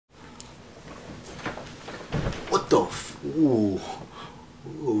the f... Ooh.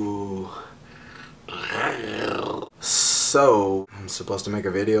 Ooh. So, I'm supposed to make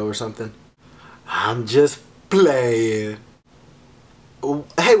a video or something? I'm just playing.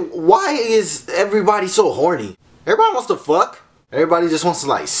 Hey, why is everybody so horny? Everybody wants to fuck. Everybody just wants to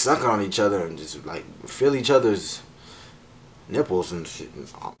like suck on each other and just like feel each other's nipples and shit.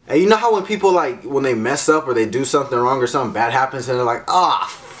 And you know how when people like, when they mess up or they do something wrong or something bad happens and they're like, ah,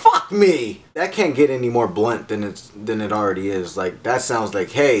 fuck me. That can't get any more blunt than it already is. Like, that sounds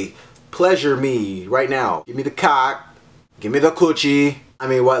like, hey, pleasure me right now. Give me the cock. Give me the coochie. I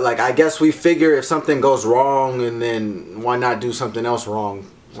mean, what, like, I guess we figure if something goes wrong and then why not do something else wrong?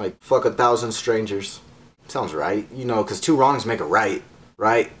 Like, fuck 1,000 strangers. Sounds right. You know, because 2 wrongs make a right.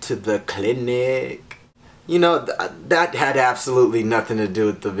 Right to the clinic. You know, that had absolutely nothing to do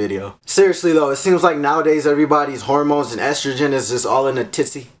with the video. Seriously though, it seems like nowadays everybody's hormones and estrogen is just all in a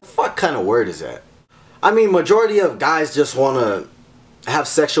titsy. What kind of word is that? I mean, majority of guys just want to have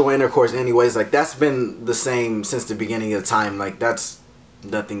sexual intercourse anyways. Like, that's been the same since the beginning of time. Like, that's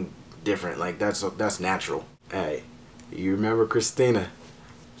nothing different. Like, that's natural. Hey, you remember Christina?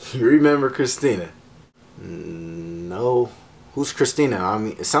 You remember Christina? No. Who's Christina? I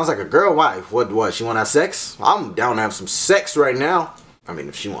mean, it sounds like a girl. Why? What? She want to have sex? I'm down to have some sex right now. I mean,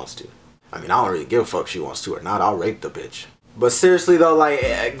 if she wants to. I mean, I don't really give a fuck if she wants to or not. I'll rape the bitch. But seriously though,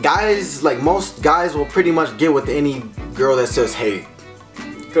 like, guys, like, most guys will pretty much get with any girl that says, hey,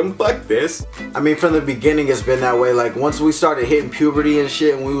 come fuck this. I mean, from the beginning it's been that way. Like, once we started hitting puberty and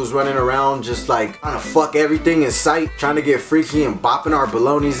shit and we was running around just like trying to fuck everything in sight, trying to get freaky and bopping our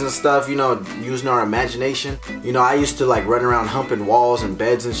balonies and stuff, you know, using our imagination. You know, I used to like run around humping walls and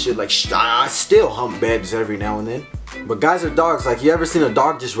beds and shit. Like, I still hump beds every now and then. But guys are dogs. Like, you ever seen a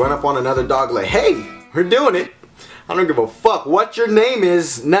dog just run up on another dog like, hey, we're doing it. I don't give a fuck what your name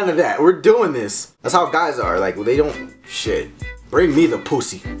is. None of that. We're doing this. That's how guys are. Like, they don't... Shit. Bring me the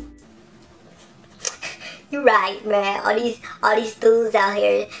pussy. You're right, man. All these dudes out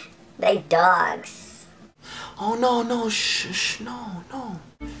here, they dogs. Oh, no, no. Shh, no, no.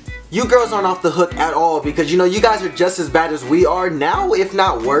 You girls aren't off the hook at all because, you know, you guys are just as bad as we are now, if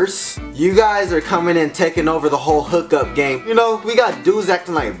not worse. You guys are coming in taking over the whole hookup game. You know, we got dudes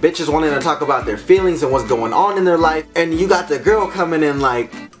acting like bitches wanting to talk about their feelings and what's going on in their life. And you got the girl coming in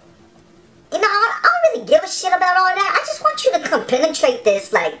like... You know, I don't really give a shit about all that. I just want you to come penetrate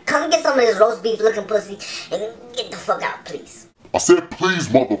this. Like, come get some of this roast beef looking pussy and get the fuck out, please. I said please,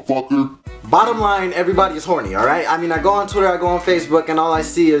 motherfucker. Bottom line, everybody's horny, alright? I mean, I go on Twitter, I go on Facebook, and all I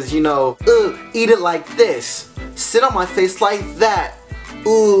see is, you know, eat it like this. Sit on my face like that.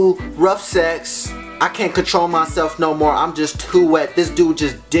 Ooh, rough sex. I can't control myself no more. I'm just too wet. This dude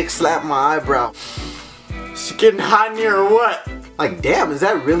just dick slapped my eyebrow. She getting hot in here or what? Like, damn, is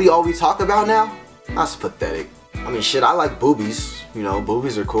that really all we talk about now? That's pathetic. I mean, shit, I like boobies. You know,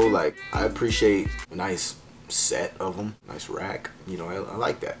 boobies are cool. Like, I appreciate a nice set of them. Nice rack. You know, I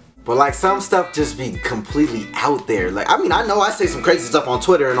like that. But like, some stuff just be completely out there. Like, I mean, I know I say some crazy stuff on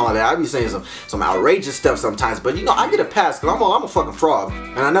Twitter and all that. I be saying some outrageous stuff sometimes. But you know, I get a pass because I'm a fucking frog.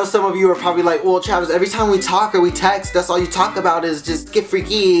 And I know some of you are probably like, well, Travis, every time we talk or we text, that's all you talk about is just get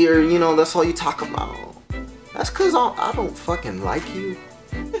freaky, or, you know, that's all you talk about. That's because I don't fucking like you.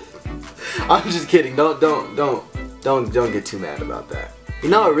 I'm just kidding. Don't get too mad about that. You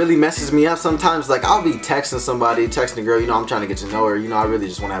know, it really messes me up sometimes. Like, I'll be texting somebody, texting a girl, you know, I'm trying to get to know her. You know, I really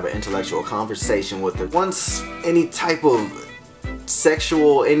just want to have an intellectual conversation with her. Once any type of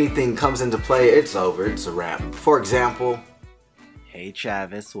sexual anything comes into play, it's over. It's a wrap. For example, hey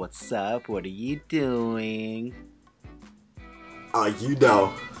Travis, what's up? What are you doing? You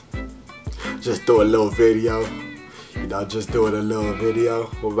know, just do a little video. You know, just doing a little video.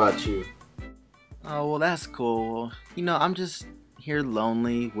 What about you? Oh, well, that's cool. You know, I'm just here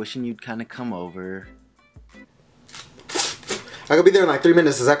lonely, wishing you'd kind of come over. I could be there in like 3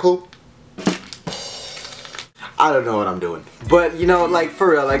 minutes. Is that cool? I don't know what I'm doing. But, you know, like,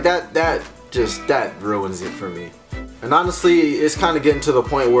 for real, like, that ruins it for me. And honestly, it's kind of getting to the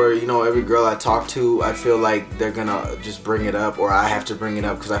point where, you know, every girl I talk to, I feel like they're gonna just bring it up, or I have to bring it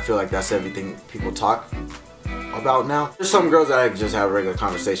up because I feel like that's everything people talk about now. There's some girls that I just have a regular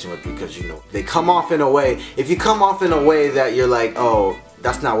conversation with because, you know, they come off in a way, if you come off in a way that you're like, oh,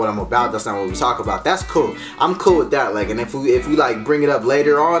 that's not what I'm about, that's not what we talk about, that's cool. I'm cool with that. Like, and if we like bring it up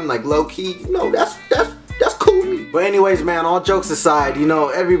later on, like low key, you know, that's cool with me. But anyways, man, all jokes aside, you know,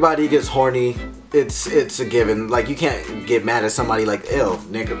 everybody gets horny. It's a given. Like, you can't get mad at somebody like, ew,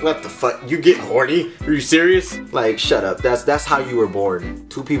 nigga, what the fuck? You getting horny? Are you serious? Like, shut up. That's how you were born.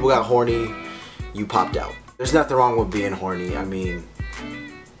 2 people got horny, you popped out. There's nothing wrong with being horny. I mean,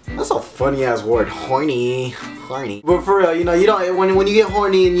 That's a funny ass word, horny. But for real, you know, you don't, when you get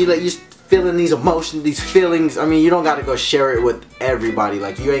horny and you feeling these emotions, these feelings, I mean, you don't gotta go share it with everybody.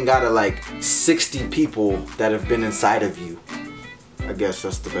 Like, you ain't gotta like 60 people that have been inside of you. I guess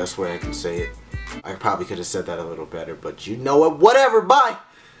that's the best way I can say it. I probably could have said that a little better, but you know what? Whatever, bye!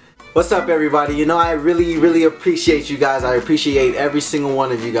 What's up, everybody? You know, I really appreciate you guys. I appreciate every single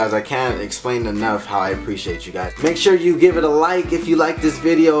one of you guys. I can't explain enough how I appreciate you guys. Make sure you give it a like if you like this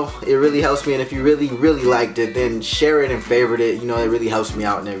video. It really helps me, and if you really liked it, then share it and favorite it. You know, it really helps me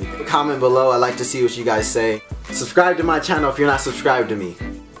out and everything. Comment below. I like to see what you guys say. Subscribe to my channel if you're not subscribed to me.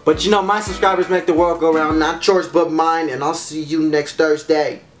 But you know, my subscribers make the world go round, not yours but mine, and I'll see you next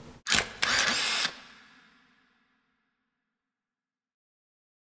Thursday.